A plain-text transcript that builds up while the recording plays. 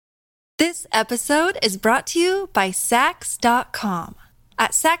This episode is brought to you by Sax.com.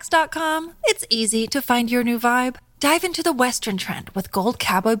 At Sax.com, it's easy to find your new vibe. Dive into the Western trend with gold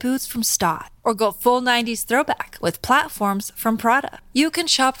cowboy boots from Stott, or go full 90s throwback with platforms from Prada. You can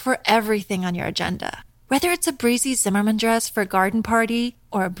shop for everything on your agenda, whether it's a breezy Zimmermann dress for a garden party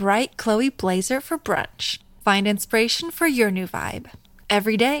or a bright Chloe blazer for brunch. Find inspiration for your new vibe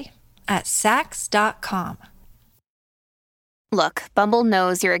every day at Sax.com. Look, Bumble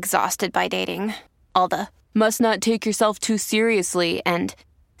knows you're exhausted by dating. All the must not take yourself too seriously and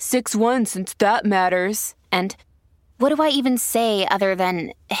 6'1" since that matters. And what do I even say other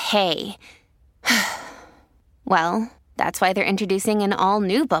than hey? Well, that's why they're introducing an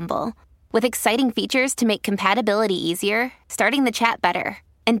all-new Bumble with exciting features to make compatibility easier, starting the chat better,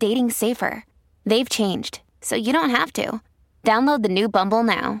 and dating safer. They've changed, so you don't have to. Download the new Bumble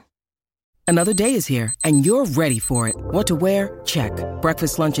now. Another day is here, and you're ready for it. What to wear? Check.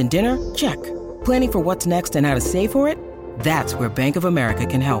 Breakfast, lunch, and dinner? Check. Planning for what's next and how to save for it? That's where Bank of America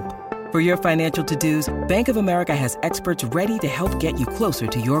can help. For your financial to-dos, Bank of America has experts ready to help get you closer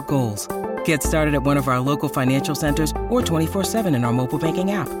to your goals. Get started at one of our local financial centers or 24/7 in our mobile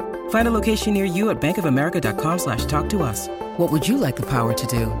banking app. Find a location near you at bankofamerica.com/talktous. What would you like the power to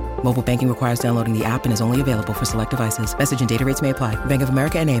do? Mobile banking requires downloading the app and is only available for select devices. Message and data rates may apply. Bank of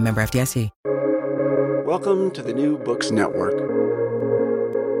America N.A., member FDIC. Welcome to the New Books Network.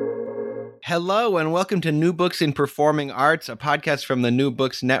 Hello, and welcome to New Books in Performing Arts, a podcast from the New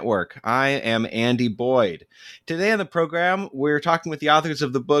Books Network. I am Andy Boyd. Today on the program, we're talking with the authors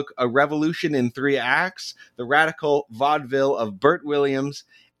of the book A Revolution in Three Acts, The Radical Vaudeville of Bert Williams,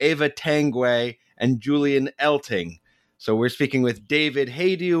 Eva Tanguay, and Julian Elting. So we're speaking with David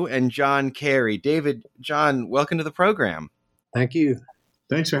Haydu and John Carey. David, John, welcome to the program. Thank you.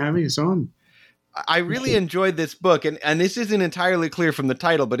 Thanks for having us on. I really enjoyed this book, and this isn't entirely clear from the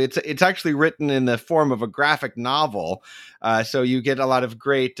title, but it's actually written in the form of a graphic novel, so you get a lot of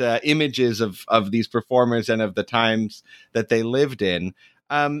great images of these performers and of the times that they lived in.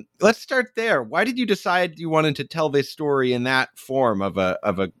 Let's start there. Why did you decide you wanted to tell this story in that form of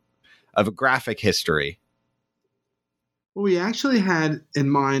a graphic history? Well, we actually had in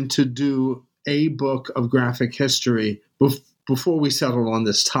mind to do a book of graphic history before we settled on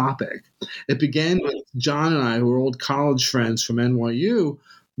this topic. It began with John and I, who are old college friends from NYU,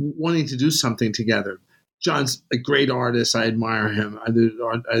 wanting to do something together. John's a great artist. I admire him. There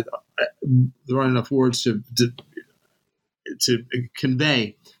aren't enough words to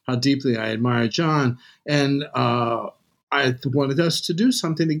convey how deeply I admire John. And I wanted us to do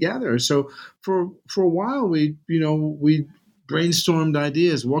something together. So for a while, we brainstormed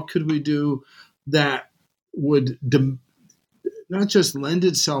ideas. What could we do that would not just lend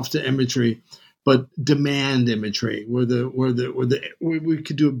itself to imagery, but demand imagery? We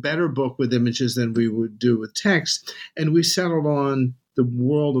could do a better book with images than we would do with text. And we settled on the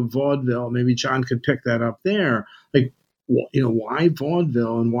world of vaudeville. Maybe John could pick that up there. Like, why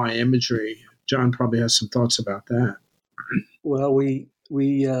vaudeville and why imagery? John probably has some thoughts about that. Well, we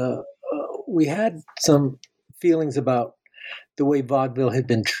had some feelings about the way vaudeville had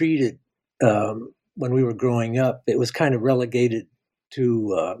been treated when we were growing up. It was kind of relegated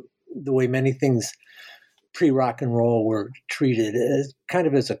to the way many things pre-rock and roll were treated, as kind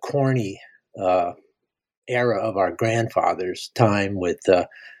of as a corny era of our grandfather's time, with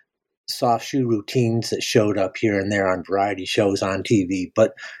soft shoe routines that showed up here and there on variety shows on TV.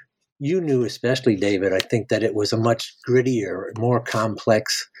 But you knew, especially David, I think that it was a much grittier, more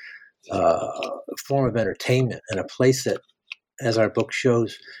complex form of entertainment, and a place that, as our book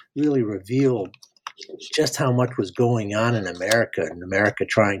shows, really revealed just how much was going on in America, and America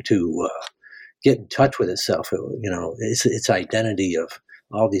trying to get in touch with itself. Its identity of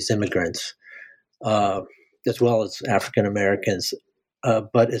all these immigrants, as well as African Americans.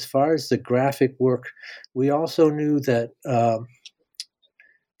 But as far as the graphic work, we also knew that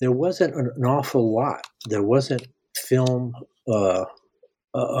there wasn't an awful lot. There wasn't film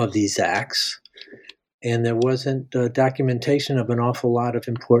of these acts, and there wasn't documentation of an awful lot of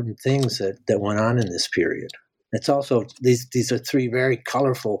important things that went on in this period. It's also, these are three very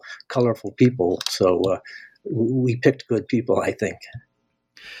colorful people, so we picked good people, I think.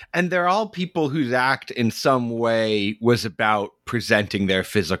 And they're all people whose act in some way was about presenting their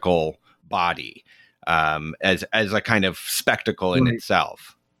physical body as a kind of spectacle in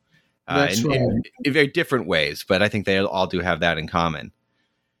itself. In very different ways, but I think they all do have that in common.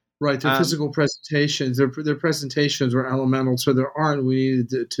 Right, their physical presentations, their presentations were elemental to their art. We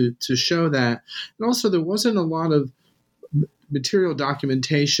needed to show that. And also, there wasn't a lot of material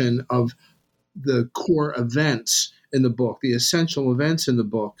documentation of the core events in the book, the essential events in the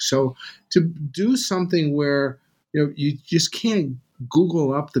book. So to do something where you just can't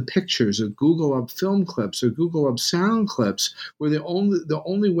Google up the pictures or Google up film clips or Google up sound clips, where the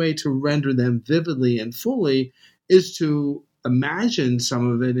only way to render them vividly and fully is to imagine some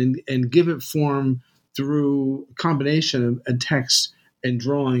of it and give it form through a combination of text and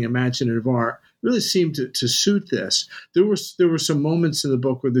drawing, imaginative art, really seemed to suit this. There were some moments in the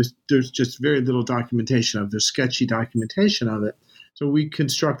book where there's just very little documentation of, there's sketchy documentation of it. So we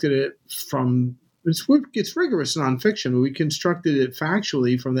constructed it from, it's rigorous nonfiction, but we constructed it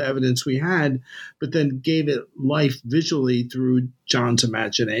factually from the evidence we had, but then gave it life visually through John's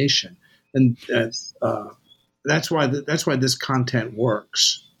imagination. And that's why this content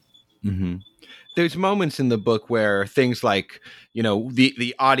works. Mm-hmm. There's moments in the book where things like,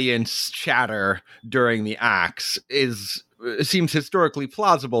 the audience chatter during the acts seems historically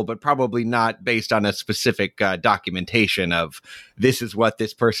plausible, but probably not based on a specific documentation of this is what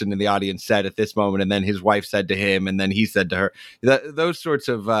this person in the audience said at this moment, and then his wife said to him, and then he said to her. Those sorts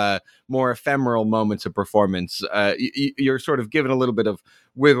of more ephemeral moments of performance, you're sort of given a little bit of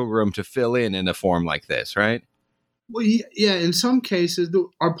wiggle room to fill in a form like this, right? Well, yeah. In some cases,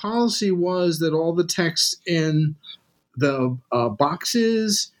 our policy was that all the text in the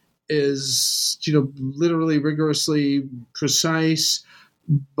boxes is, literally rigorously precise,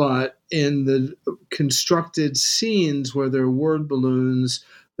 but in the constructed scenes where there are word balloons,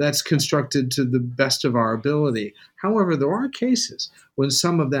 that's constructed to the best of our ability. However, there are cases when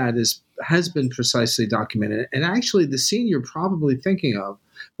some of that has been precisely documented. And actually, the scene you're probably thinking of,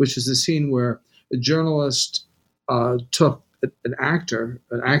 which is the scene where a journalist took an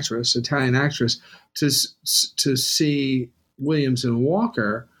Italian actress, to see Williams and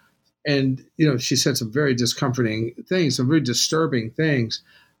Walker, and she said some very discomforting things, some very disturbing things,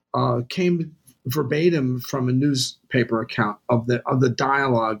 came verbatim from a newspaper account of the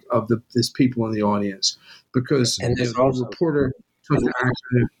dialogue of these people in the audience, because the reporter took the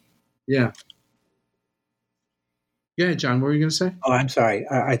action. Yeah. Yeah, John, what were you going to say? Oh, I'm sorry.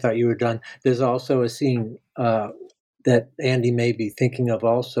 I thought you were done. There's also a scene that Andy may be thinking of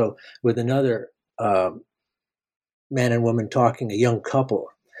also with another man and woman talking, a young couple,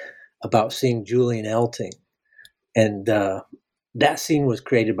 about seeing Julian Elting. And that scene was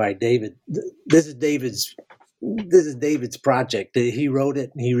created by David. This is David's project. He wrote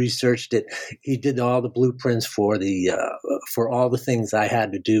it and he researched it. He did all the blueprints for all the things I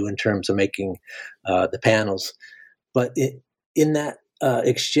had to do in terms of making the panels. But in that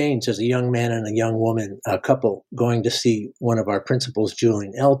exchange, there's a young man and a young woman, a couple, going to see one of our principals,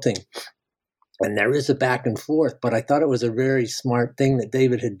 Julian Elting. And there is a back and forth, but I thought it was a very smart thing that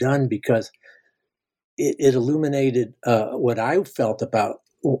David had done, because it illuminated what I felt about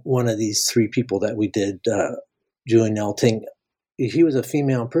one of these three people that we did, Julian Elting. He was a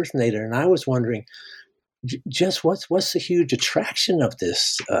female impersonator, and I was wondering just what's the huge attraction of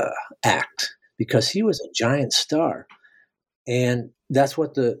this act, because he was a giant star. And that's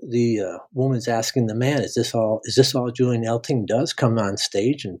what the woman's asking the man: Is this all Julian Elting does? Come on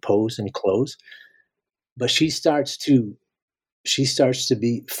stage and pose and close? But she starts to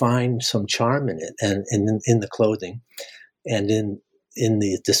find some charm in it, and in the clothing, and in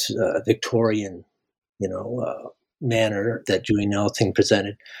this Victorian, manner that Julian Elting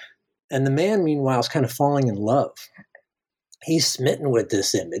presented. And the man, meanwhile, is kind of falling in love. He's smitten with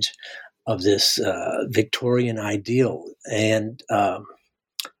this image of this Victorian ideal. And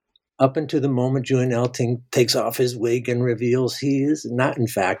up until the moment Julian Elting takes off his wig and reveals he is not, in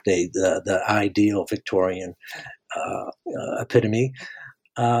fact, the ideal Victorian epitome.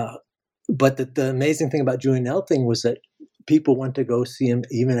 But the amazing thing about Julian Elting was that people went to go see him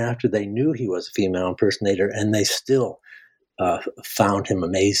even after they knew he was a female impersonator, and they still found him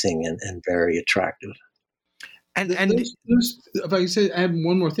amazing and very attractive. And if I can say, add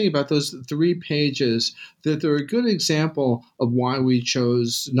one more thing about those 3 pages, that they're a good example of why we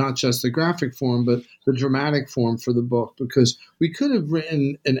chose not just the graphic form, but the dramatic form for the book, because we could have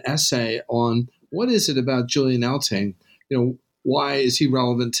written an essay on what is it about Julian Elting, why is he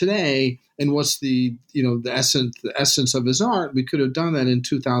relevant today, and what's the essence of his art. We could have done that in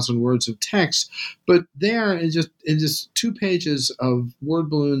 2,000 words of text, but there in just 2 pages of word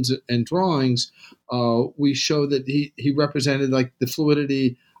balloons and drawings, we show that he represented like the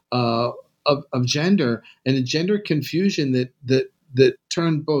fluidity of gender and the gender confusion that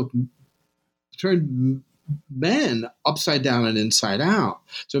turned men upside down and inside out.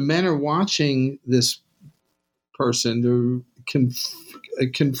 So men are watching this person, they're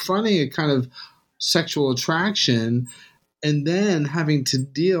confronting a kind of sexual attraction, and then having to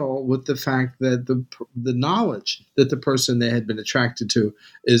deal with the fact that the knowledge that the person they had been attracted to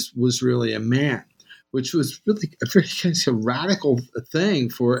was really a man, which was really a very kind of radical thing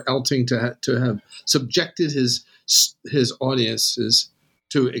for Elting to have subjected his audiences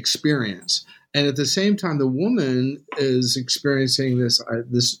to experience. And at the same time, the woman is experiencing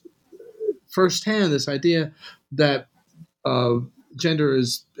this firsthand, this idea that gender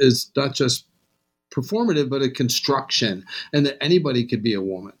is not just performative, but a construction, and that anybody could be a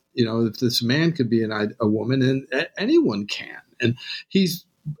woman. If this man could be a woman, and anyone can. And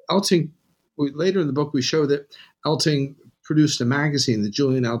Elting. Later in the book, we show that Elting produced a magazine, the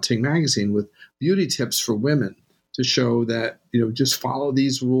Julian Elting magazine, with beauty tips for women to show that, just follow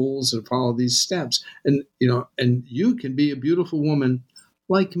these rules and follow these steps. And, and you can be a beautiful woman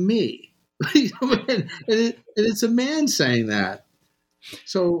like me. and it's a man saying that.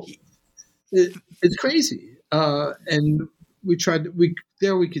 So it's crazy. And we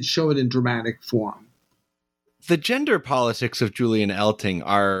could show it in dramatic form. The gender politics of Julian Elting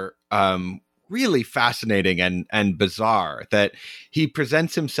are really fascinating and bizarre, that he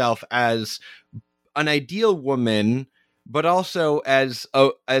presents himself as an ideal woman, but also as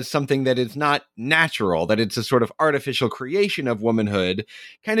something that is not natural, that it's a sort of artificial creation of womanhood,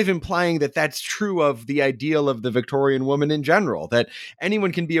 kind of implying that that's true of the ideal of the Victorian woman in general, that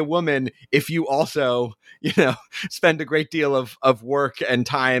anyone can be a woman if you also, spend a great deal of work and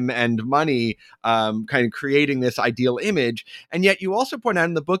time and money kind of creating this ideal image. And yet you also point out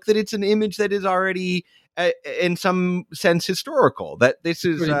in the book that it's an image that is already in some sense historical, that this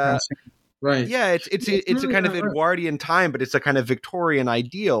is right. Yeah, it's a kind of Edwardian time, but it's a kind of Victorian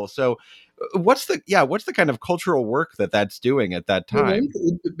ideal. So what's the kind of cultural work that's doing at that time?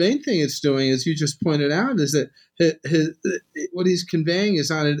 The main thing it's doing, as you just pointed out, is that what he's conveying is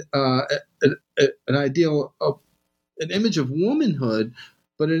not an ideal of an image of womanhood,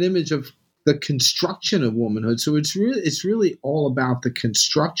 but an image of the construction of womanhood. So it's really all about the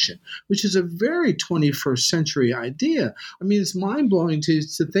construction, which is a very 21st century idea. I mean, it's mind-blowing to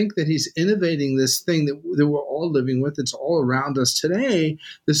think that he's innovating this thing that we're all living with. It's all around us today,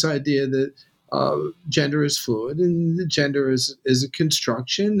 this idea that gender is fluid and the gender is a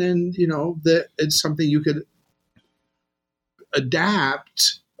construction, and that it's something you could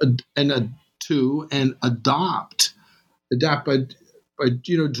adapt and adopt by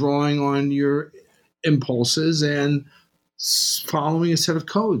drawing on your impulses and following a set of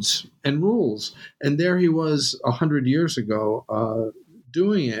codes and rules. And there he was 100 years ago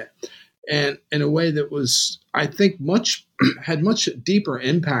doing it, and in a way that was, I think, had much deeper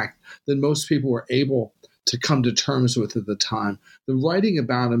impact than most people were able to come to terms with at the time. The writing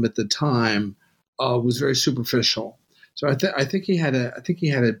about him at the time was very superficial. So I think he had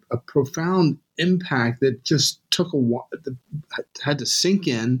a profound impact that just took a while, had to sink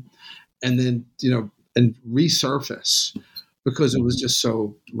in, and then and resurface, because it was just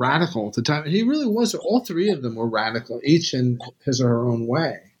so radical at the time. And he really was. All three of them were radical, each in his or her own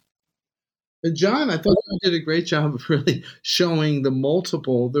way. And John, I thought you did a great job of really showing the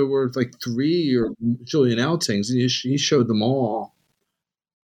multiple. There were like 3 or Julian Eltings, and he showed them all.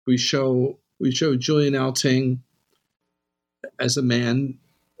 We showed Julian Elting as a man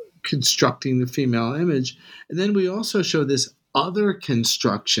constructing the female image. And then we also show this other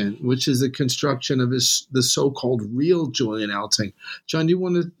construction, which is the construction of the so-called real Julian Elting. John, do you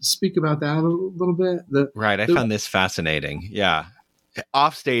want to speak about that a little bit? Right. I found this fascinating. Yeah.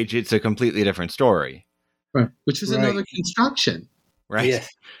 Off stage, it's a completely different story. Right. Which is another construction. Right.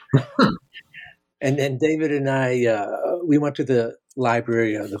 Yeah. And then David and I, we went to the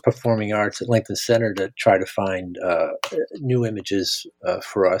library of the Performing Arts at Lincoln Center to try to find new images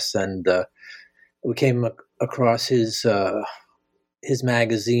for us, and we came across his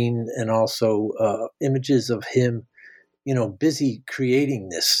magazine, and also images of him, busy creating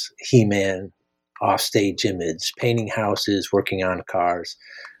this He-Man offstage image, painting houses, working on cars,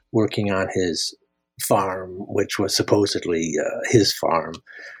 working on his farm, which was supposedly his farm.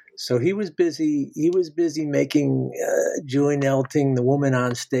 So he was busy. He was busy making Julian Elting the woman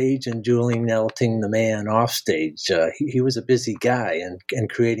on stage and Julian Elting the man off stage. He was a busy guy and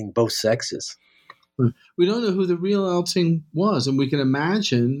creating both sexes. We don't know who the real Elting was, and we can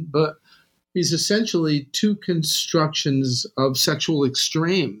imagine, but he's essentially two constructions of sexual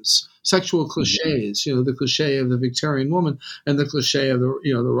extremes. sexual cliches, the cliche of the Victorian woman and the cliche of the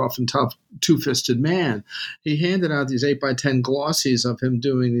rough and tough two-fisted man. He handed out these 8x10 glossies of him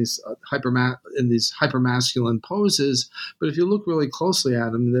doing these hypermasculine poses, but if you look really closely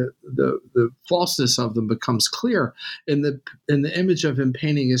at him, the falseness of them becomes clear in the image of him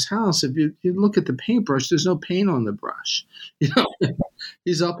painting his house. If you look at the paintbrush, there's no paint on the brush.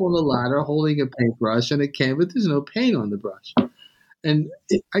 He's up on the ladder holding a paintbrush and a canvas. There's no paint on the brush. And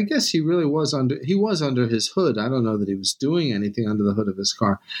I guess he really was under his hood. I don't know that he was doing anything under the hood of his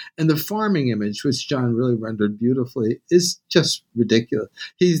car. And the farming image, which John really rendered beautifully, is just ridiculous.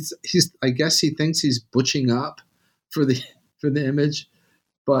 I guess he thinks he's butching up for the image,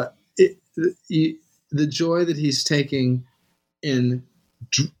 but the joy that he's taking in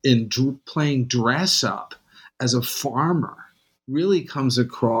playing dress up as a farmer really comes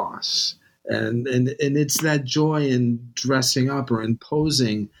across. And it's that joy in dressing up or in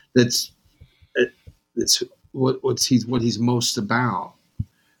posing that's what he's most about.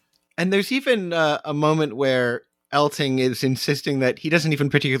 And there's even a moment where Elting is insisting that he doesn't even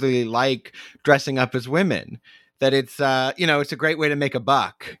particularly like dressing up as women, that it's it's a great way to make a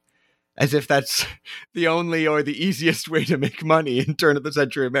buck, as if that's the only or the easiest way to make money in turn of the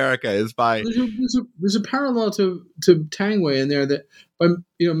century America is by. There's a parallel to Tangway in there that by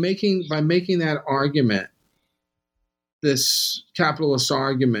making that argument, this capitalist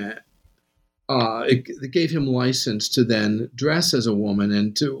argument, it gave him license to then dress as a woman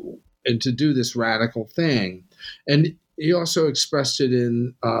and to do this radical thing, and he also expressed it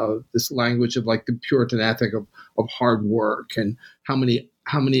in this language of like the Puritan ethic of hard work and how many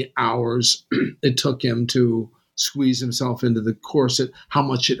hours it took him to squeeze himself into the corset, how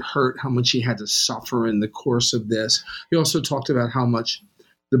much it hurt, how much he had to suffer in the course of this. He also talked about how much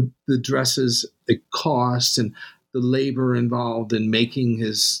the dresses it cost and the labor involved in making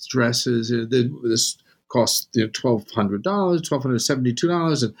his dresses. This cost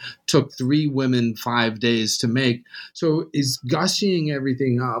 $1,272 and took 3 women 5 days to make. So he's gussying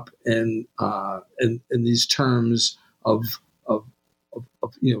everything up in these terms of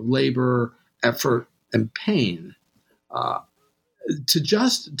labor, effort, and pain, to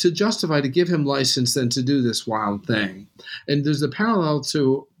justify, to give him license then to do this wild thing. And there's a parallel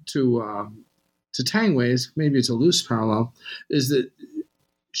to Tangway's, maybe it's a loose parallel, is that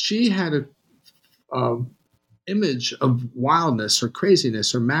she had a image of wildness or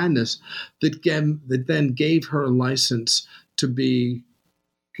craziness or madness that then gave her license to be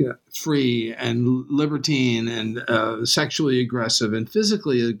free and libertine and sexually aggressive and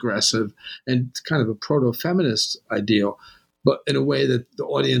physically aggressive and kind of a proto-feminist ideal, but in a way that the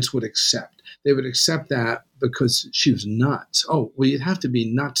audience would accept. They would accept that because she was nuts. Oh, well, you'd have to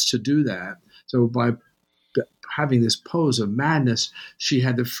be nuts to do that. So by having this pose of madness, she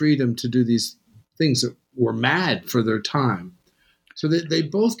had the freedom to do these things that were mad for their time. So they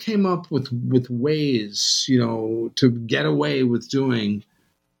both came up with ways, to get away with doing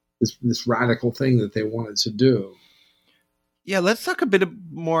this radical thing that they wanted to do. Yeah, let's talk a bit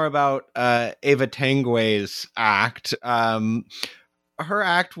more about Eva Tangway's act. Her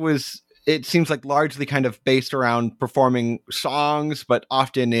act was, it seems like, largely kind of based around performing songs, but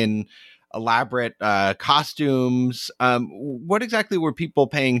often in elaborate costumes. What exactly were people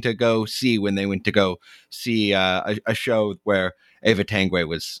paying to go see when they went to go see a show where Eva Tangway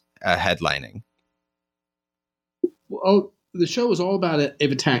was headlining? Well, the show was all about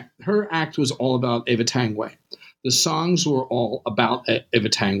Eva Tangway. Her act was all about Eva Tangway. The songs were all about Eva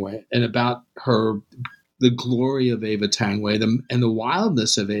Tangway and about the glory of Eva Tangway, and the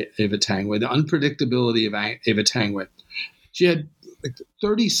wildness of Eva Tangway, the unpredictability of Eva Tangway. She had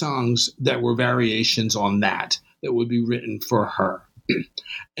 30 songs that were variations on that would be written for her.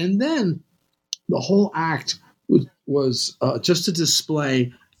 And then the whole act was just a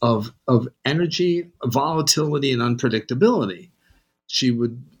display of energy, volatility, and unpredictability. She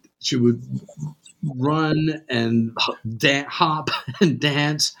would run and hop and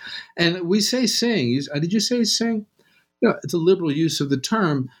dance, and we say sing. Did you say sing? It's a liberal use of the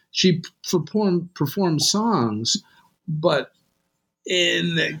term. She performed songs, but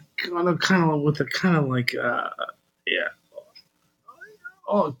in the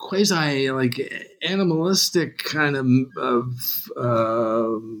quasi like animalistic kind of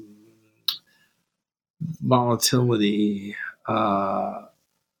volatility.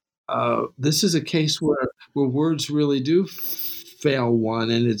 This is a case where words really do fail one,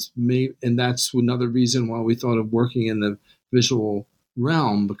 and that's another reason why we thought of working in the visual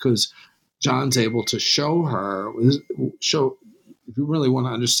realm, because John's able to show. If you really want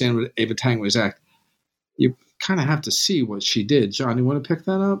to understand what Eva Tangway's act, you kind of have to see what she did. John, you want to pick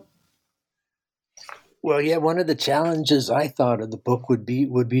that up? Well, yeah, one of the challenges I thought of the book would be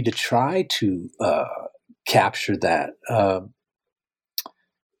to try to capture that,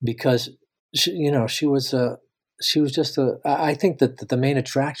 because she was just a. I think that the main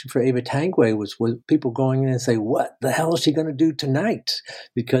attraction for Ava Tangway was people going in and say, "What the hell is she going to do tonight?"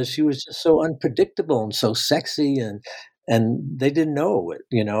 Because she was just so unpredictable and so sexy, and they didn't know it,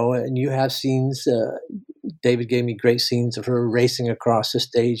 And you have scenes. David gave me great scenes of her racing across the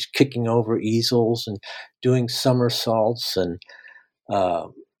stage, kicking over easels, and doing somersaults, and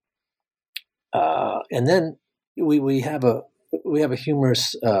then we have a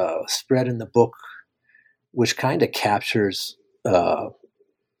humorous spread in the book, which kind of captures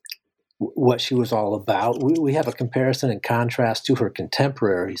what she was all about. We have a comparison and contrast to her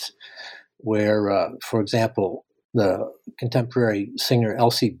contemporaries, where, for example, the contemporary singer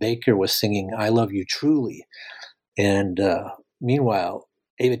Elsie Baker was singing "I Love You Truly," and meanwhile,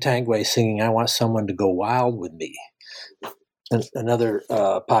 Ava Tangway singing "I Want Someone to Go Wild with Me." And another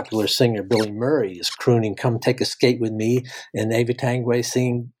popular singer, Billy Murray, is crooning "Come Take a Skate with Me," and Ava Tangway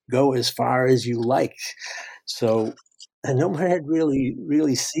singing "Go as Far as You Like." So, and no one had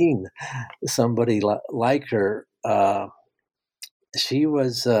really seen somebody like her. She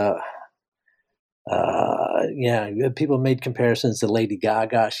was. People made comparisons to Lady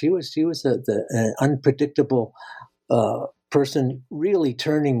Gaga. She was an unpredictable person, really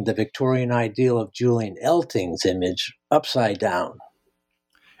turning the Victorian ideal of Julian Elting's image upside down.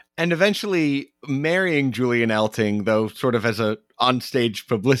 And eventually marrying Julian Elting, though, sort of as a onstage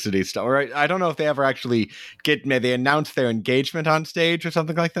publicity stuff. Right? I don't know if they ever actually they announced their engagement on stage or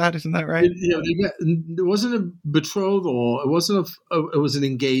something like that. Isn't that right? It wasn't a betrothal. It wasn't it was an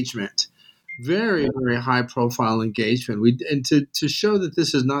engagement. Very, very high profile engagement. To show that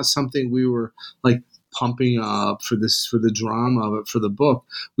this is not something we were like pumping up for the drama of it, for the book,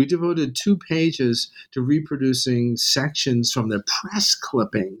 we devoted 2 pages to reproducing sections from the press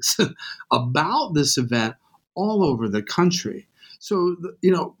clippings about this event all over the country. So,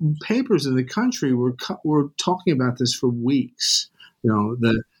 papers in the country were talking about this for weeks.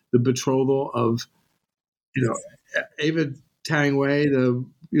 The betrothal of, Ava Tangway, the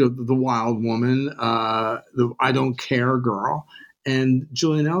wild woman, the I don't care girl, and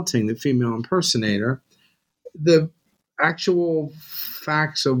Julian Elting, the female impersonator. The actual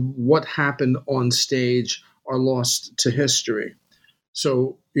facts of what happened on stage are lost to history.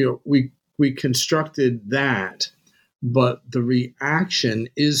 So, we constructed that, but the reaction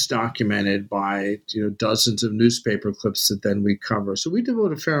is documented by, dozens of newspaper clips that then we cover. So we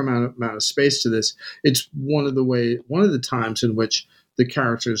devote a fair amount of space to this. It's one of the times in which the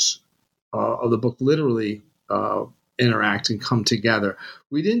characters of the book literally interact and come together.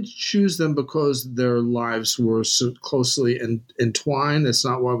 We didn't choose them because their lives were so closely entwined. That's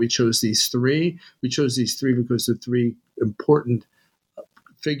not why we chose these 3. We chose these 3 because they're 3 important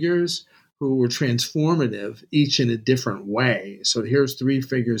figures who were transformative, each in a different way. So here's 3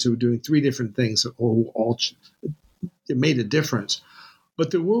 figures who were doing 3 different things, it made a difference. But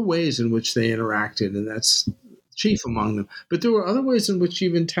there were ways in which they interacted, and that's chief among them. But there were other ways in which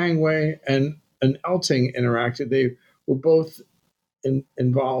even Tangway and Elting interacted. They were both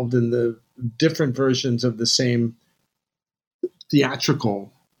involved in the different versions of the same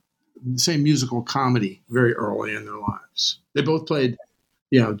same musical comedy very early in their lives. They both played,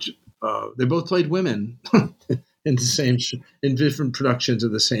 women in the same in different productions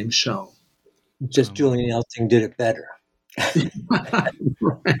of the same show. Just Julian Elting did it better. Right.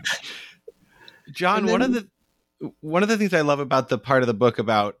 John, one of the things I love about the part of the book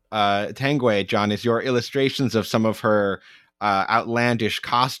about Tangway, John, is your illustrations of some of her outlandish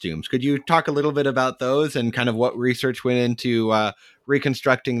costumes. Could you talk a little bit about those and kind of what research went into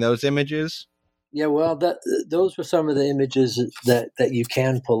reconstructing those images? Yeah, well, those were some of the images that you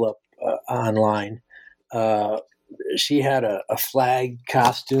can pull up online. She had a flag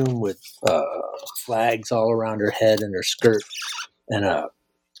costume with flags all around her head and her skirt, and a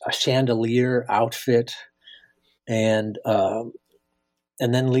chandelier outfit. And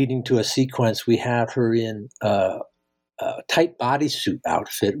then leading to a sequence, we have her in a tight bodysuit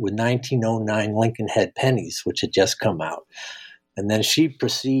outfit with 1909 Lincoln Head pennies, which had just come out. And then she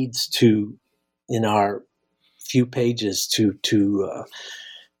proceeds to, in our few pages, to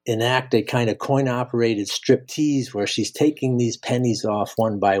enact a kind of coin-operated striptease where she's taking these pennies off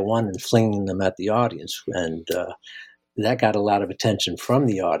one by one and flinging them at the audience. And that got a lot of attention from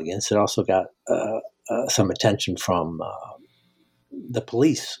the audience. It also got some attention from the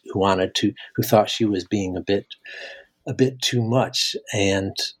police who thought she was being a bit too much.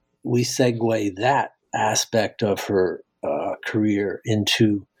 And we segue that aspect of her career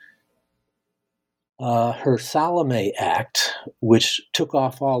into her Salome act, which took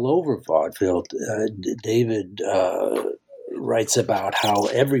off all over vaudeville. David writes about how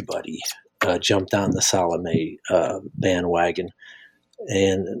everybody jumped on the Salome bandwagon,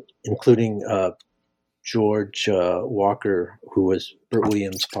 and including George Walker, who was Burt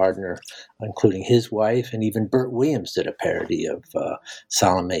Williams' partner, including his wife, and even Burt Williams did a parody of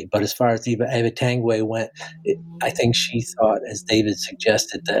Salome. But as far as Eva Tangway went, I think she thought, as David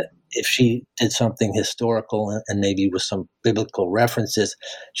suggested, that if she did something historical and maybe with some biblical references,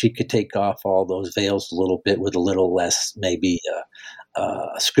 she could take off all those veils a little bit with a little less maybe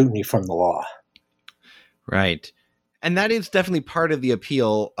scrutiny from the law. Right. And that is definitely part of the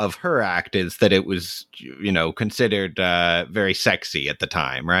appeal of her act, is that it was, considered very sexy at the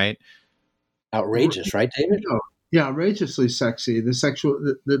time, right? Outrageous, right, David? Yeah, outrageously sexy. Her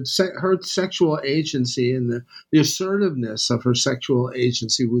sexual agency and the assertiveness of her sexual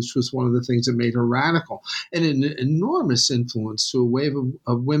agency was one of the things that made her radical, and an enormous influence to a wave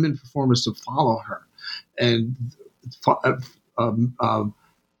of women performers to follow her. And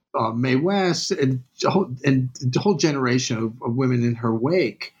Mae West and the whole generation of women in her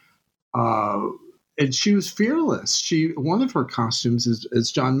wake. And she was fearless. One of her costumes,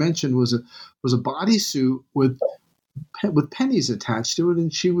 as John mentioned, was a bodysuit with pennies attached to it,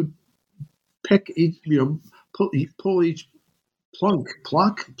 and she would pick each, pull each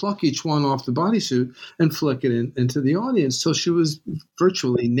pluck each one off the bodysuit and flick it into the audience, so she was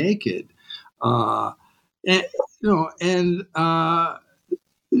virtually naked. There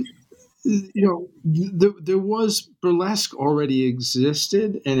was burlesque already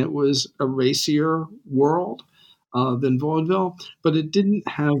existed, and it was a racier world than vaudeville, but it didn't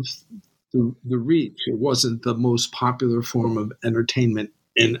have the reach. It wasn't the most popular form of entertainment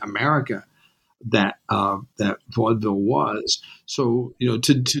in America that vaudeville was. So,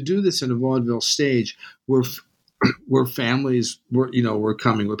 to do this in a vaudeville stage where families were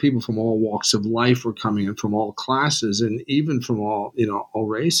coming, where people from all walks of life were coming, and from all classes, and even from all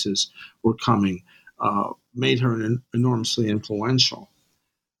races were coming, made her enormously influential.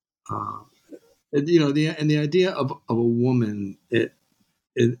 The idea of a woman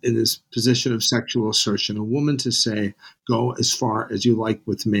in this position of sexual assertion, a woman to say, "Go as far as you like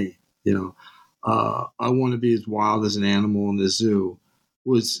with me," I want to be as wild as an animal in the zoo,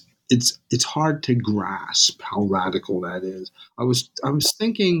 it's hard to grasp how radical that is. I was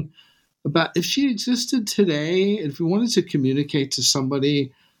thinking about if she existed today, if we wanted to communicate to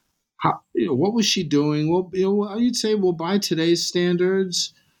somebody, what was she doing? Well, you'd say, well, by today's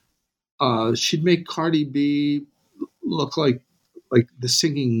standards, she'd make Cardi B look like the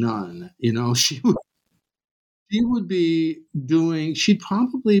singing nun. She would be doing. She'd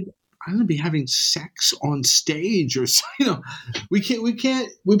probably, be having sex on stage, or we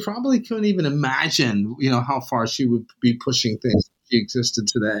probably couldn't even imagine how far she would be pushing things if she existed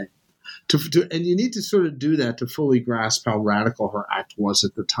today. And you need to sort of do that to fully grasp how radical her act was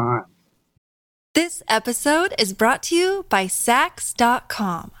at the time. This episode is brought to you by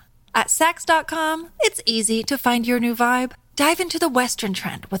Saks.com. At Saks.com, it's easy to find your new vibe. Dive into the Western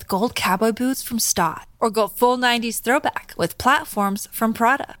trend with gold cowboy boots from Stott, or go full 90s throwback with platforms from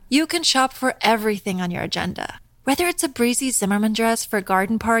Prada. You can shop for everything on your agenda, whether it's a breezy Zimmermann dress for a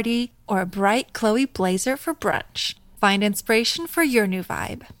garden party or a bright Chloe blazer for brunch. Find inspiration for your new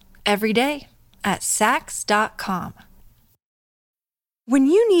vibe every day at Saks.com. When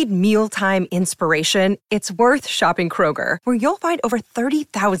you need mealtime inspiration, it's worth shopping Kroger, where you'll find over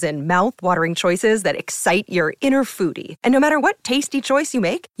 30,000 mouth-watering choices that excite your inner foodie. And no matter what tasty choice you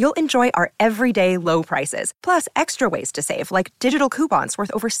make, you'll enjoy our everyday low prices, plus extra ways to save, like digital coupons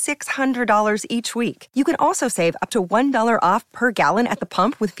worth over $600 each week. You can also save up to $1 off per gallon at the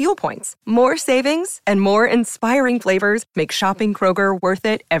pump with fuel points. More savings and more inspiring flavors make shopping Kroger worth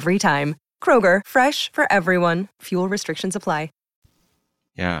it every time. Kroger, fresh for everyone. Fuel restrictions apply.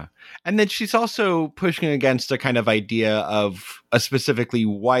 Yeah. And then she's also pushing against a kind of idea of a specifically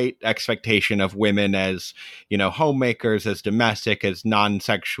white expectation of women as, homemakers, as domestic, as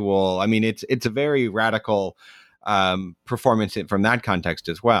non-sexual. I mean, it's a very radical performance from that context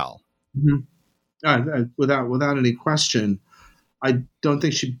as well. Mm-hmm. Without any question. I don't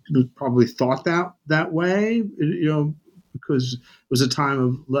think she probably thought that way, because it was a time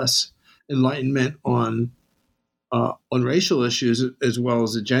of less enlightenment on racial issues as well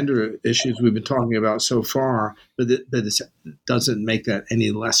as the gender issues we've been talking about so far, but that doesn't make that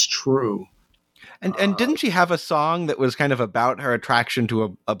any less true. And didn't she have a song that was kind of about her attraction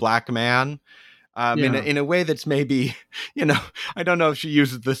to a black man? in a way that's maybe, I don't know if she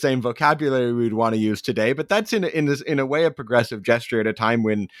uses the same vocabulary we'd want to use today, but that's in a way a progressive gesture at a time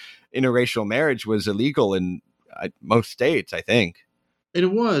when interracial marriage was illegal in most states, I think. And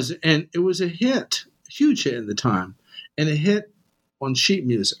it was a hit, huge hit at the time, and a hit on sheet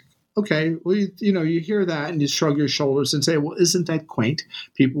music. Okay, well, you hear that and you shrug your shoulders and say, well, isn't that quaint?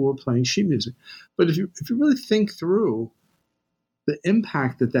 People were playing sheet music. But if you really think through the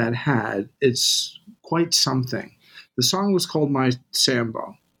impact that had, it's quite something. The song was called My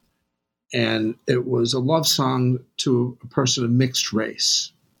Sambo, and it was a love song to a person of mixed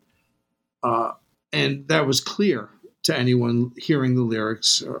race. And that was clear to anyone hearing the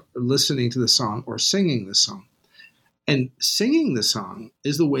lyrics or listening to the song or singing the song. And singing the song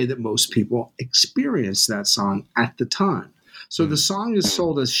is the way that most people experience that song at the time. So the song is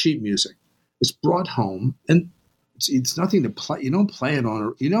sold as sheet music. It's brought home, and it's nothing to play. You don't play it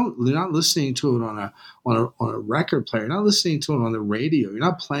you're not listening to it on a record player. You're not listening to it on the radio. You're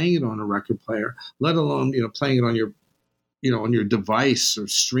not playing it on a record player, let alone playing it on your on your device or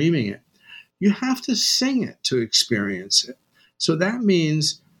streaming it. You have to sing it to experience it. So that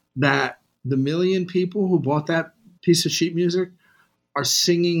means that the million people who bought that piece of sheet music are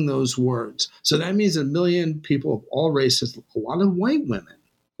singing those words. So that means a million people of all races, a lot of white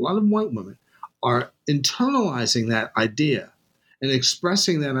women are internalizing that idea and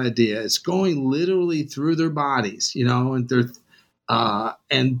expressing that idea. It's going literally through their bodies, and they're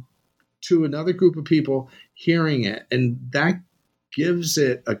and to another group of people hearing it, and that gives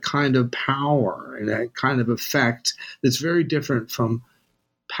it a kind of power and a kind of effect that's very different from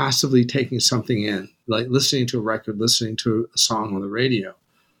passively taking something in, like listening to a record, listening to a song on the radio.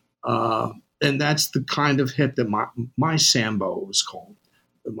 And that's the kind of hit that my Sambo was called.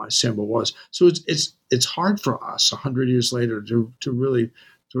 That My Sambo was. So it's hard for us 100 years later to really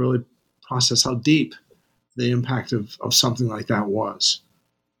process how deep the impact of something like that was.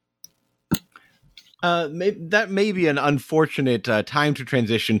 That may be an unfortunate time to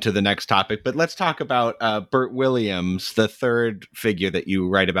transition to the next topic, but let's talk about Bert Williams, the third figure that you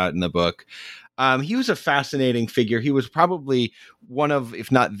write about in the book. He was a fascinating figure. He was probably one of,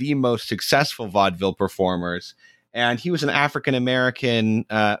 if not the most successful vaudeville performers, and he was an African-American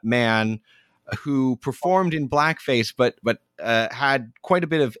man who performed in blackface, but had quite a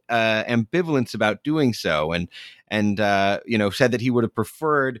bit of ambivalence about doing so, and said that he would have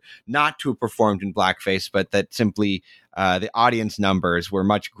preferred not to have performed in blackface, but that simply the audience numbers were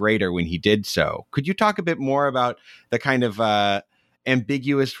much greater when he did so. Could you talk a bit more about the kind of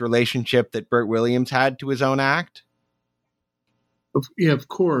ambiguous relationship that Bert Williams had to his own act? Yeah, of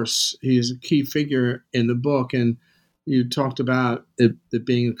course. He's a key figure in the book, and you talked about it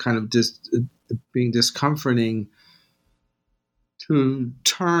being kind of being discomforting to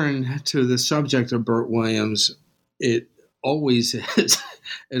turn to the subject of Bert Williams. It always is.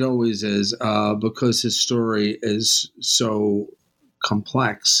 It always is because his story is so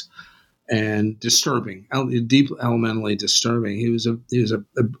complex and disturbing, deep, elementally disturbing. He was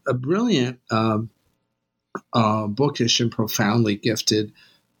a brilliant, bookish, and profoundly gifted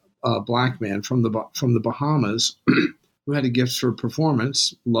black man from the Bahamas who had a gift for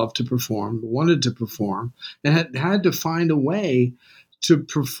performance, loved to perform, wanted to perform, and had to find a way to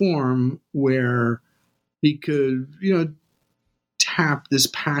perform where he could, tap this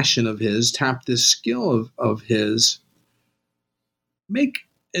passion of his, tap this skill of his, make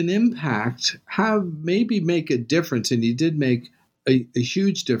an impact, maybe make a difference. And he did make a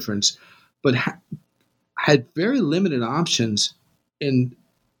huge difference, but had very limited options in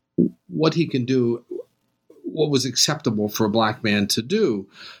what he can do, what was acceptable for a black man to do.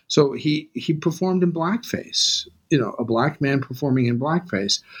 So he performed in blackface, a black man performing in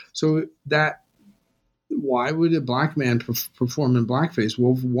blackface. So why would a black man perform in blackface?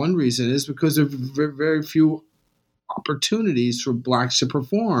 Well, one reason is because there are very few opportunities for blacks to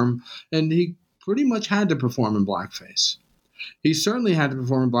perform, and he pretty much had to perform in blackface. He certainly had to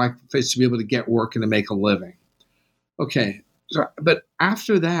perform in blackface to be able to get work and to make a living. Okay, but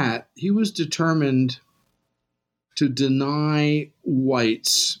after that, he was determined to deny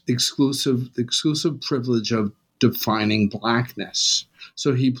whites exclusive privilege of defining blackness.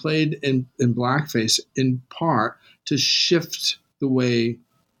 So he played in blackface in part to shift the way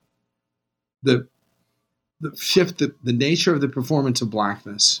shift the nature of the performance of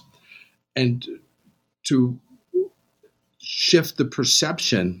blackness, and to shift the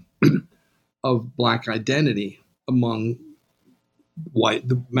perception of black identity among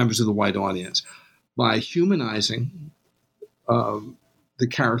the members of the white audience by humanizing the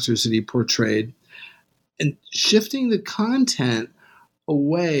characters that he portrayed and shifting the content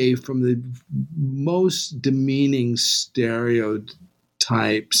away from the most demeaning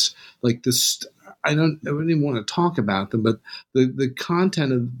stereotypes, like this. I don't even want to talk about them, but the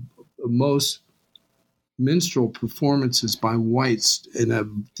content of most minstrel performances by whites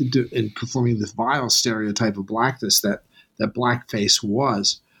in performing this vile stereotype of blackness that blackface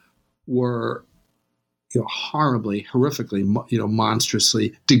were horribly, horrifically,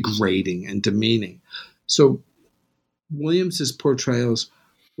 monstrously degrading and demeaning. So Williams's portrayals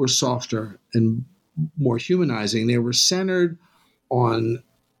were softer and more humanizing. They were centered on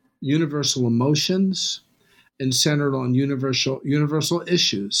universal emotions and centered on universal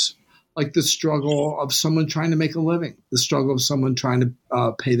issues, like the struggle of someone trying to make a living, the struggle of someone trying to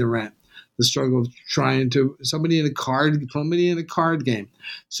pay the rent, the struggle of somebody in a card game.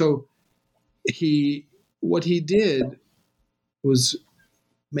 So what he did was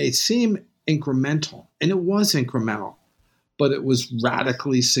may seem incremental, and it was incremental, but it was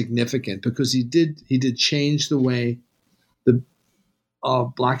radically significant because he did change the way the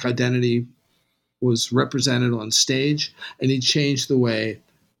Black identity was represented on stage, and he changed the way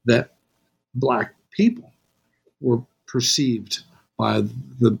that Black people were perceived by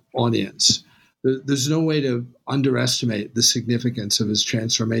the audience. There's no way to underestimate the significance of his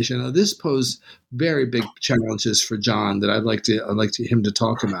transformation. Now, this posed very big challenges for John that I'd like him to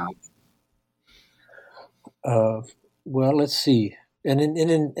talk about. Well, let's see. And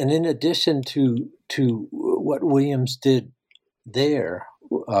in addition to what Williams did there,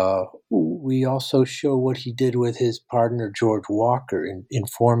 we also show what he did with his partner George Walker in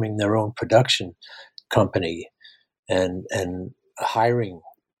forming their own production company and hiring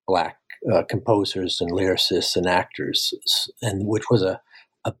Black composers and lyricists and actors, and which was a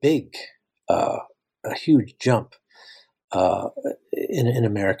huge jump in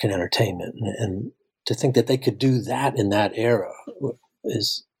American entertainment. And to think that they could do that in that era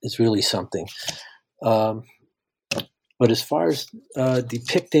is really something. But as far as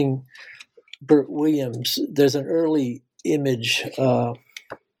depicting Bert Williams, there's an early image of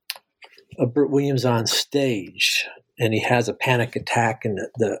Bert Williams on stage, and he has a panic attack, and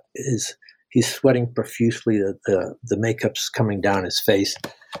he's sweating profusely. The makeup's coming down his face,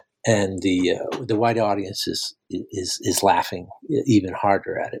 and the white audience is laughing even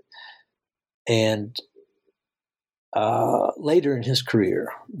harder at it. And later in his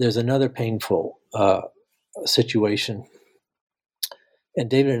career, there's another painful situation. And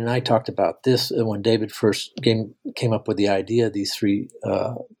David and I talked about this when David first came up with the idea of these three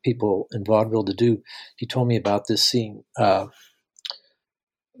people in vaudeville to do. He told me about this scene.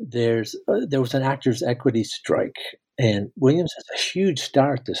 There was an actors' equity strike, and Williams is a huge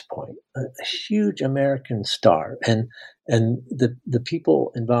star at this point, a huge American star, and the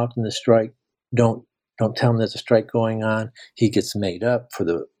people involved in the strike don't tell him there's a strike going on. He gets made up for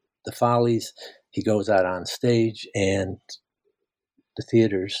the follies. He goes out on stage, and the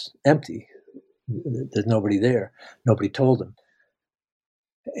theater's empty. There's nobody there. Nobody told him.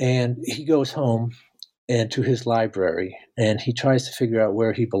 And he goes home and to his library, and he tries to figure out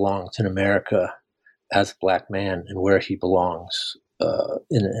where he belongs in America as a Black man and where he belongs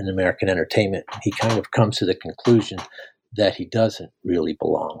in American entertainment. He kind of comes to the conclusion that he doesn't really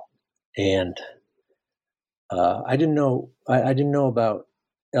belong. And I didn't know about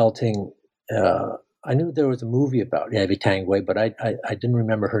Elting. I knew there was a movie about Abby Tangway, but I didn't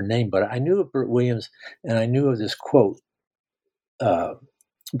remember her name. But I knew of Bert Williams, and I knew of this quote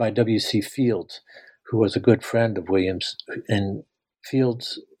by W.C. Fields, who was a good friend of Williams. And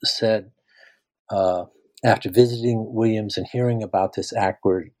Fields said, after visiting Williams and hearing about this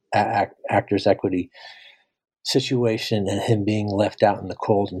actors' equity situation and him being left out in the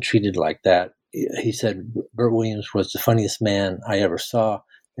cold and treated like that, he said, Bert Williams was the funniest man I ever saw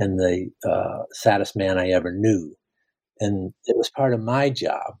and the saddest man I ever knew. And it was part of my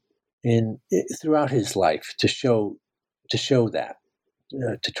job throughout his life to try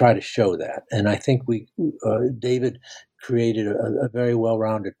to show that. And I think David created a very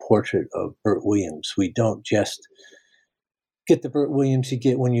well-rounded portrait of Bert Williams. We don't just get the Bert Williams you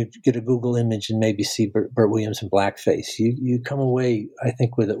get when you get a Google image and maybe see Bert Williams in blackface. You come away, I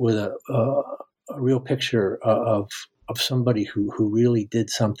think, with a real picture of somebody who really did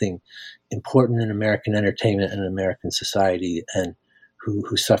something important in American entertainment and American society, and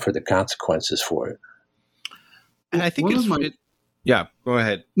who suffered the consequences for it. And I think yeah, go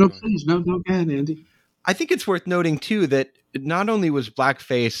ahead. No, please, no, go ahead, Andy. I think it's worth noting too that not only was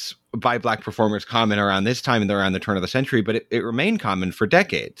blackface by Black performers common around this time and around the turn of the century, but it remained common for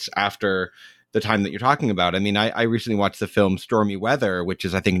decades after the time that you're talking about. I mean, I recently watched the film Stormy Weather, which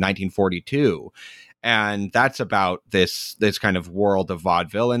is, I think, 1942. And that's about this kind of world of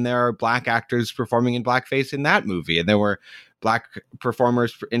vaudeville. And there are black actors performing in blackface in that movie, and there were black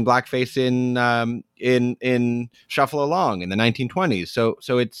performers in blackface in Shuffle Along in the 1920s.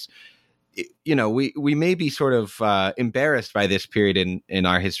 So it's, you know, we may be sort of embarrassed by this period in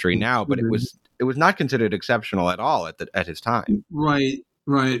our history now, but it was not considered exceptional at all at his time. Right.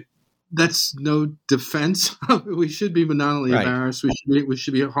 That's no defense. We should be not only embarrassed, we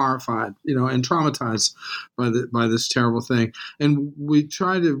should be horrified, you know, and traumatized by this terrible thing. And we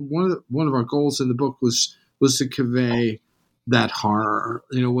try to one of our goals in the book was to convey that horror.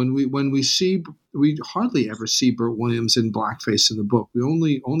 You know, when we hardly ever see Burt Williams in blackface in the book.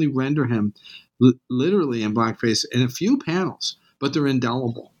 We only render him literally in blackface in a few panels, but they're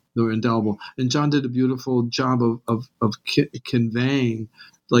indelible. And John did a beautiful job of conveying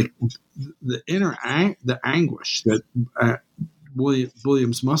like the the anguish that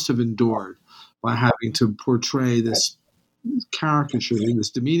Williams must have endured by having to portray this caricature, this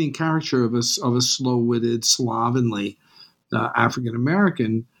demeaning caricature of a slow-witted, slovenly African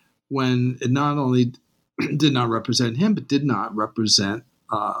American, when it not only did not represent him, but did not represent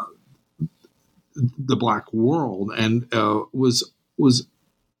the black world, and was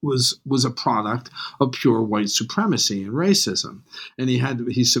a product of pure white supremacy and racism. And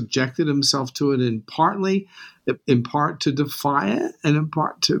he subjected himself to it in part to defy it, and in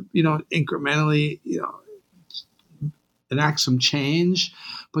part to, you know, incrementally, you know, enact some change,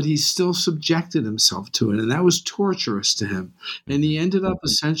 but he still subjected himself to it, and that was torturous to him. And he ended up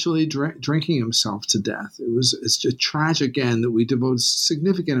essentially drinking himself to death. It's just a tragic end that we devote a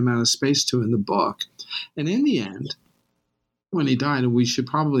significant amount of space to in the book. And in the end, when he died, and we should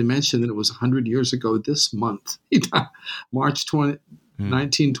probably mention that it was 100 years ago this month. He died March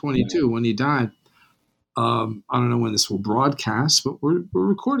 1922 when he died. I don't know when this will broadcast, but we're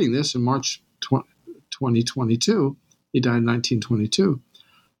recording this in March 2022. He died in 1922.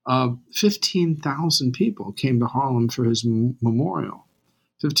 15,000 people came to Harlem for his memorial.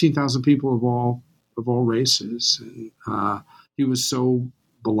 15,000 people of all races. And he was so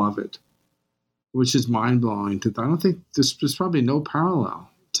beloved, which is mind-blowing. I don't think there's probably no parallel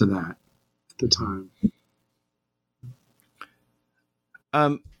to that at the time.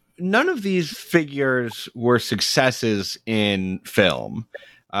 None of these figures were successes in film.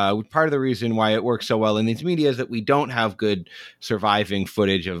 Part of the reason why it works so well in these media is that we don't have good surviving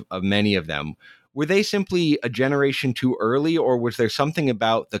footage of many of them. Were they simply a generation too early, or was there something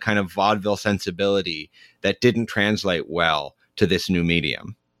about the kind of vaudeville sensibility that didn't translate well to this new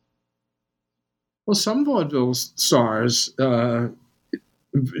medium? Well, some vaudeville stars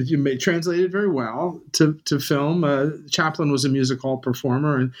translated very well to film. Chaplin was a music hall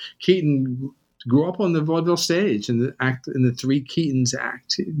performer, and Keaton grew up on the vaudeville stage in the Three Keatons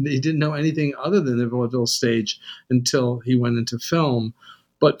act. He didn't know anything other than the vaudeville stage until he went into film.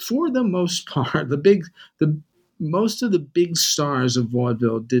 But for the most part, most of the big stars of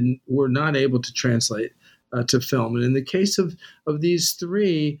vaudeville were not able to translate to film. And in the case of these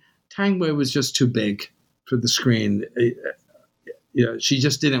three, Tangway was just too big for the screen. She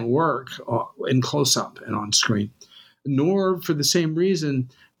just didn't work in close-up and on screen. Nor, for the same reason,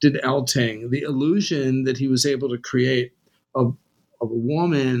 did Elting. The illusion that he was able to create of a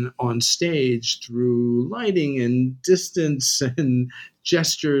woman on stage through lighting and distance and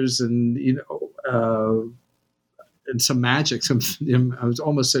gestures and and some magic, I was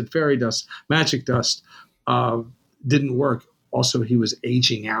almost said fairy dust, magic dust, didn't work. Also, he was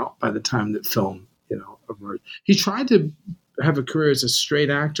aging out by the time that film, emerged. He tried to have a career as a straight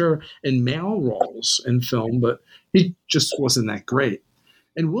actor in male roles in film, but he just wasn't that great.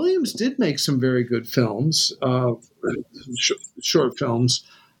 And Williams did make some very good films, short films,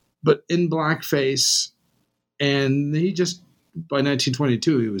 but in blackface. And he just, by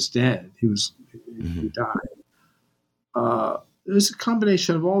 1922, he was dead. He died. It was a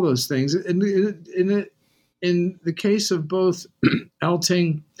combination of all those things. In the case of both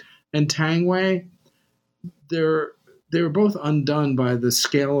Elting and Tangway, they were both undone by the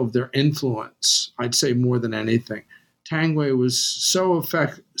scale of their influence, I'd say, more than anything. Tangway was so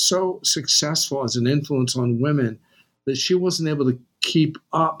successful as an influence on women that she wasn't able to keep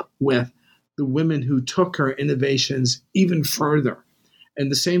up with the women who took her innovations even further.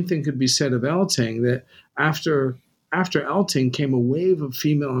 And the same thing could be said of Elting, that after Elting came a wave of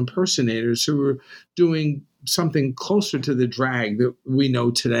female impersonators who were doing something closer to the drag that we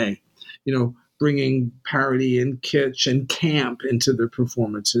know today, bringing parody and kitsch and camp into their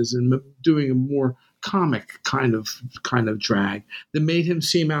performances and doing a more comic kind of drag that made him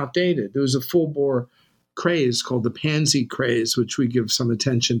seem outdated. There was a full-bore craze called the pansy craze, which we give some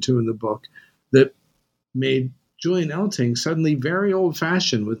attention to in the book, that made Julian Elting suddenly very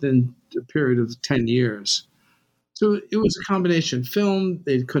old-fashioned within a period of 10 years. So it was a combination. Film,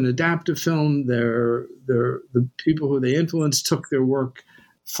 they couldn't adapt to film. The people who they influenced took their work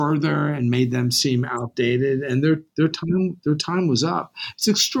further and made them seem outdated, and their time was up. It's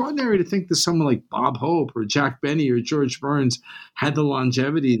extraordinary to think that someone like Bob Hope or Jack Benny or George Burns had the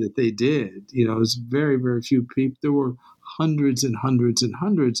longevity that they did. You know, it was very, very few people. There were hundreds and hundreds and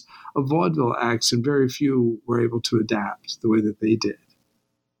hundreds of vaudeville acts, and very few were able to adapt the way that they did.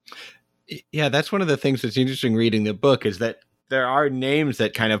 Yeah, that's one of the things that's interesting reading the book, is that there are names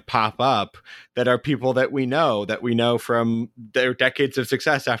that kind of pop up that are people that we know from their decades of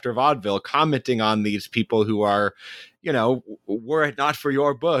success after vaudeville, commenting on these people who are, you know, were it not for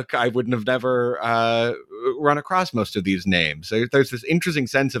your book, I wouldn't have never run across most of these names. So there's this interesting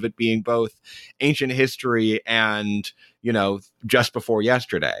sense of it being both ancient history and, you know, just before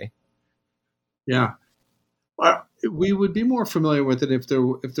yesterday. Yeah. Well, we would be more familiar with it if there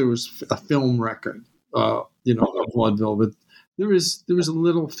was a film record, you know, of vaudeville, but there was a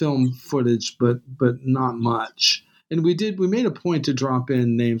little film footage, but not much. And we made a point to drop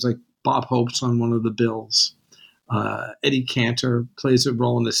in names like Bob Hope's on one of the bills. Eddie Cantor plays a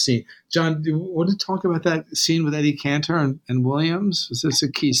role in the scene. John, do you want to talk about that scene with Eddie Cantor and Williams? Was this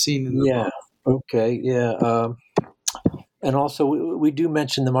a key scene in the book? Okay, yeah. And also, we do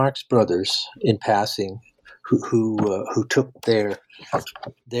mention the Marx Brothers in passing, who took their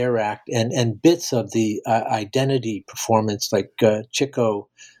act and bits of the identity performance, like Chico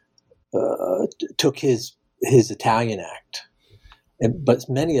took his Italian act. But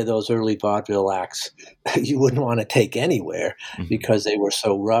many of those early vaudeville acts you wouldn't want to take anywhere, because they were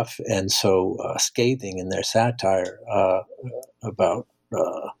so rough and so scathing in their satire about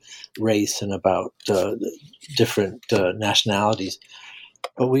race and about different nationalities.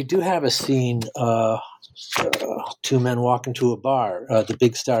 But we do have a scene, two men walk into a bar. The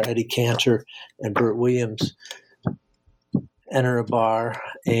big star Eddie Cantor and Burt Williams enter a bar,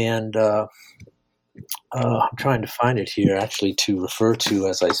 and I'm trying to find it here, actually, to refer to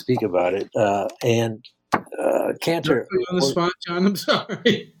as I speak about it. And Cantor on the spot, John. I'm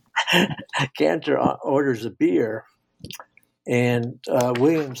sorry. Cantor orders a beer, and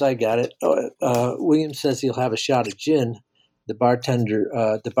Williams, I got it. Williams says he'll have a shot of gin. The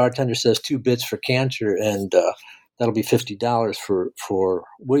bartender says 2 bits for Cantor, and that'll be $50 for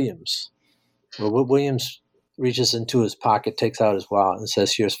Williams. Well, Williams reaches into his pocket, takes out his wallet, and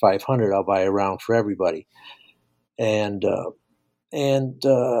says, "Here's $500. I'll buy a round for everybody." And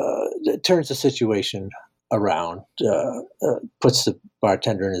it turns the situation around, puts the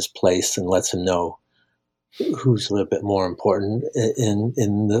bartender in his place, and lets him know who's a little bit more important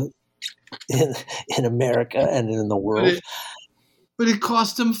in America and in the world. But it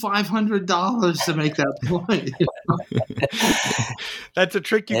cost him $500 to make that point. You know? That's a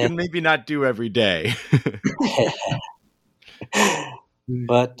trick you can maybe not do every day.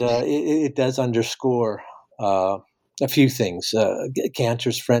 But it does underscore a few things.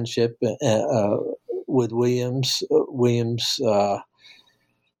 Cantor's friendship with Williams,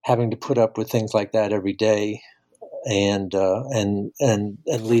 having to put up with things like that every day, and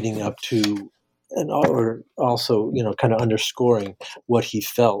leading up to, or also, you know, kind of underscoring what he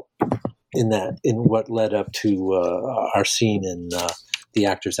felt in what led up to our scene in the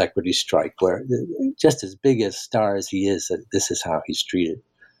Actors' Equity Strike, where just as big a star as he is, this is how he's treated.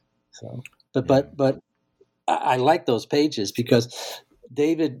 So, but I like those pages, because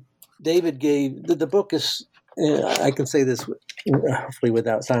David gave the book is. I can say this hopefully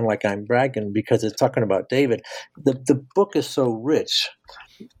without sounding like I'm bragging, because it's talking about David. The book is so rich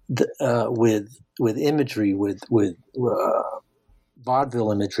with imagery, with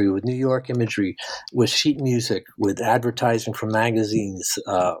vaudeville imagery, with New York imagery, with sheet music, with advertising from magazines,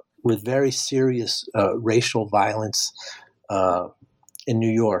 with very serious racial violence in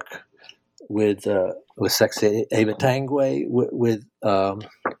New York, with Sexy Eva Tangwe, with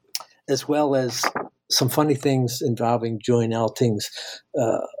as well as some funny things involving Julian Elting's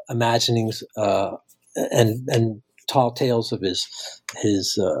imaginings and tall tales of his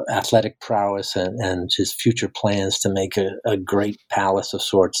athletic prowess and his future plans to make a great palace of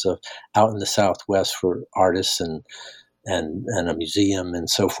sorts of out in the Southwest for artists and a museum and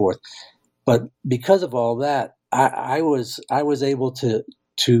so forth. But because of all that, I was able to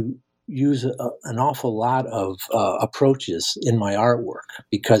use an awful lot of approaches in my artwork,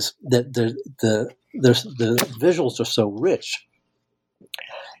 because the visuals are so rich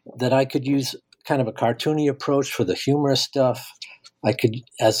that I could use kind of a cartoony approach for the humorous stuff. I could,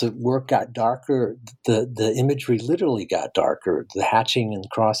 as the work got darker, the imagery literally got darker. The hatching and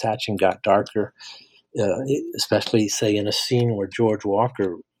cross hatching got darker, especially say in a scene where George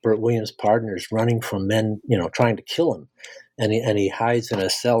Walker, Burt Williams' partner, is running from men, trying to kill him, and he hides in a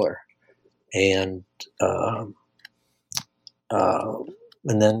cellar, and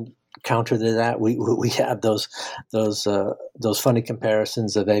then counter to that, we have those funny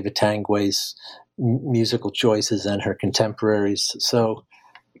comparisons of Eva Tanguay's musical choices and her contemporaries. So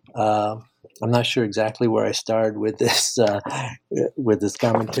I'm not sure exactly where I started with this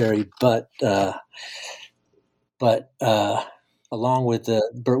commentary, but along with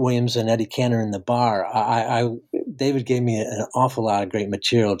Burt Williams and Eddie Cantor in the bar, David gave me an awful lot of great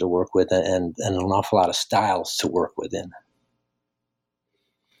material to work with and an awful lot of styles to work within.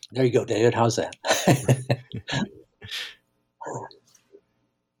 There you go, David. How's that?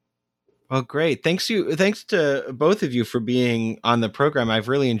 Well, great. Thanks to both of you for being on the program. I've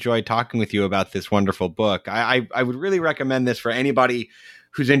really enjoyed talking with you about this wonderful book. I would really recommend this for anybody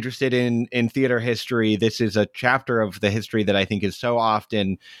who's interested in theater history. This is a chapter of the history that I think is so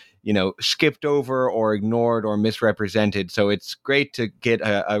often, skipped over or ignored or misrepresented. So it's great to get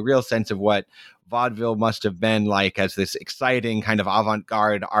a real sense of what vaudeville must have been like as this exciting kind of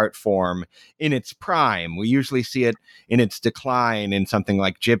avant-garde art form in its prime. We usually see it in its decline in something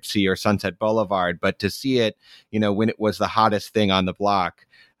like Gypsy or Sunset Boulevard, but to see it, when it was the hottest thing on the block,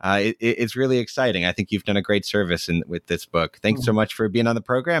 it's really exciting. I think you've done a great service with this book. Thanks so much for being on the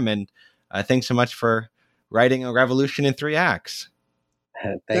program, and thanks so much for writing A Revolution in 3 Acts.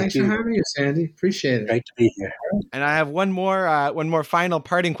 Thanks for having us, Andy. Appreciate it. Great to be here. And I have one more final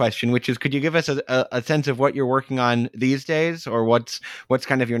parting question, which is, could you give us a sense of what you're working on these days, or what's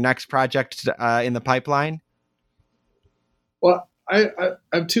kind of your next project in the pipeline? Well, I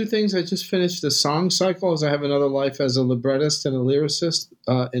have 2 things. I just finished the song cycle, as I have another life as a librettist and a lyricist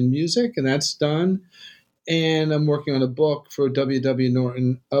in music, and that's done. And I'm working on a book for W.W.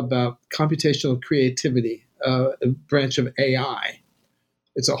 Norton about computational creativity, a branch of AI.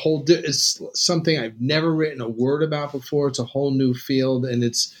 It's it's something I've never written a word about before. It's a whole new field, and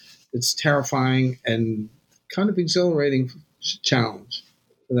it's terrifying and kind of exhilarating challenge.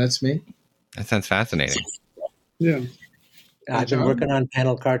 So that's me. That sounds fascinating. Yeah. I've been working on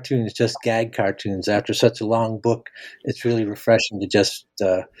panel cartoons, just gag cartoons. After such a long book, it's really refreshing to just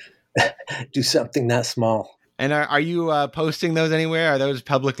do something that small. And are you posting those anywhere? Are those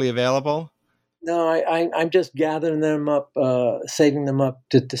publicly available? No, I'm just gathering them up, saving them up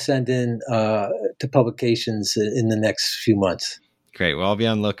to send in to publications in the next few months. Great. Well, I'll be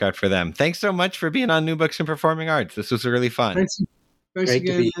on the lookout for them. Thanks so much for being on New Books in Performing Arts. This was really fun. Thanks Great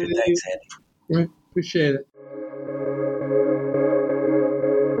again. to be here. Thanks, Andy. Right. Appreciate it.